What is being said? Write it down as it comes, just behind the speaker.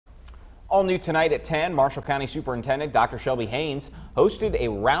All new tonight at 10, Marshall County Superintendent Dr. Shelby Haynes hosted a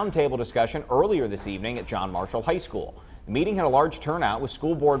roundtable discussion earlier this evening at John Marshall High School. The meeting had a large turnout with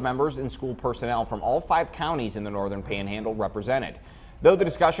school board members and school personnel from all 5 counties in the Northern Panhandle represented. Though the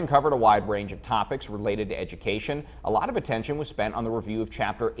discussion covered a wide range of topics related to education, a lot of attention was spent on the review of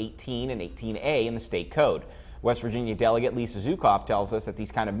Chapter 18 and 18A in the state code. West Virginia Delegate Lisa Zukoff tells us that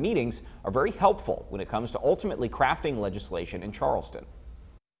these kind of meetings are very helpful when it comes to ultimately crafting legislation in Charleston.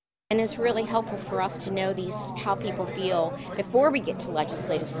 And it's really helpful for us to know how people feel before we get to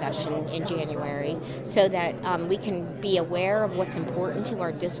legislative session in January, so that we can be aware of what's important to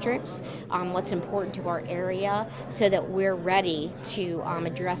our districts, what's important to our area, so that we're ready to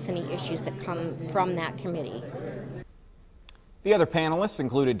address any issues that come from that committee. The other panelists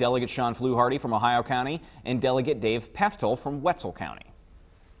included Delegate Sean Fluharty from Ohio County and Delegate Dave Peftel from Wetzel County.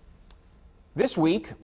 This week,